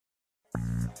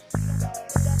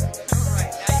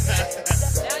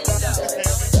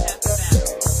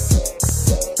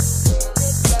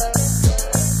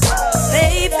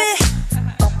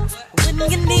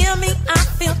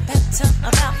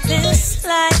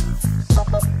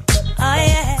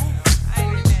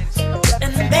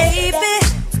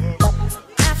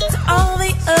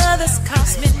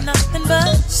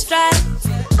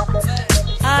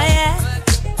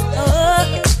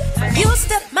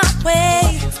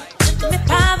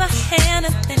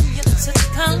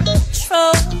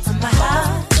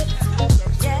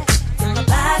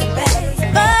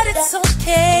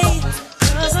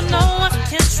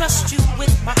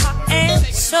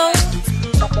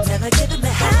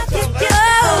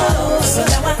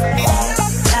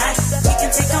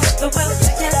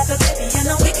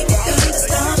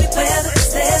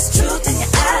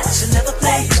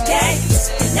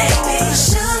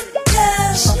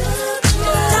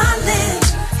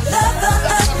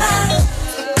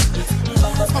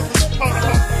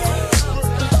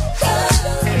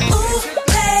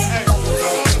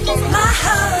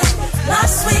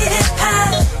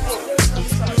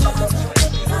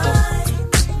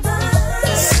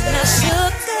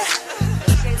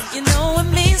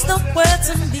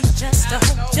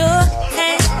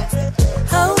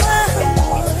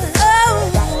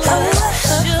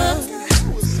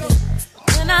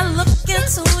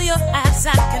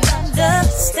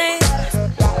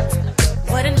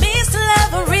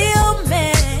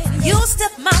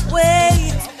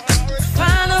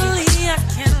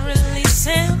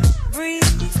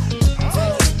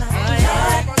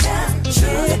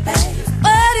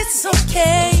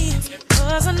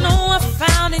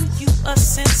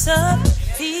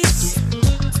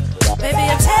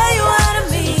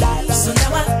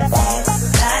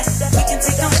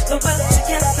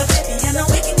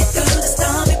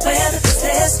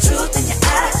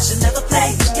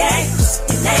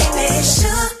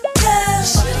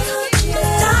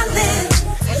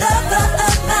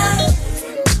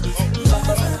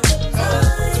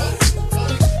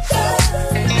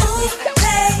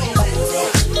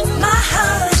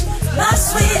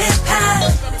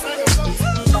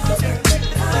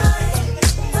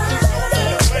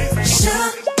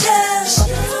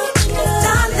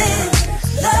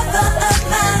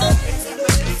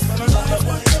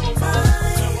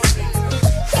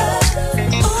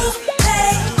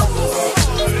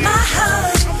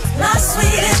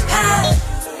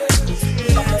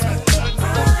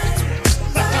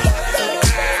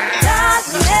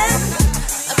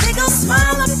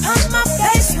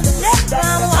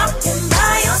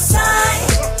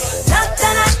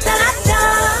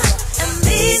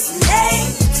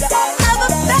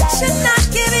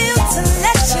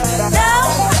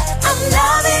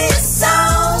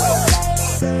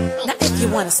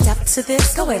To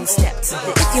this, go ahead and step to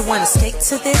it. If you wanna skate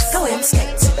to this, go ahead and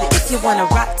skate to it. If you wanna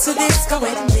rock to this, go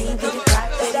ahead and lean with it,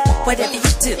 rock with it. Whatever you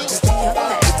do, just do your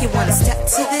thing. If you wanna step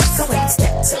to this, go ahead and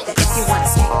step to it. If you wanna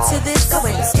skate to this, go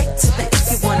ahead and skate to it.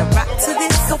 If you wanna rock to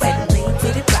this, go ahead and lean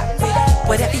with it, rock with it.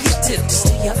 Whatever you do, just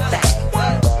do your thing.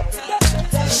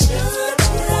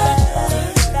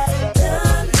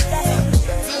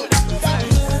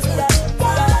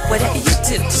 Whatever you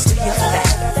do, just do your thing.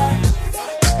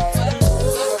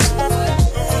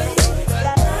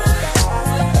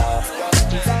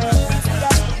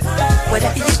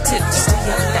 Whatever you do, just do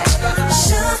your thing.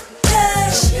 Sugar,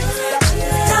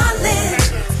 darling,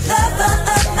 lover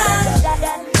of mine.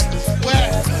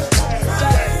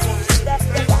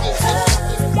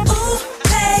 Ooh,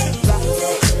 babe,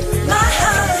 my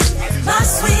heart, my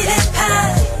sweetie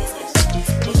pie.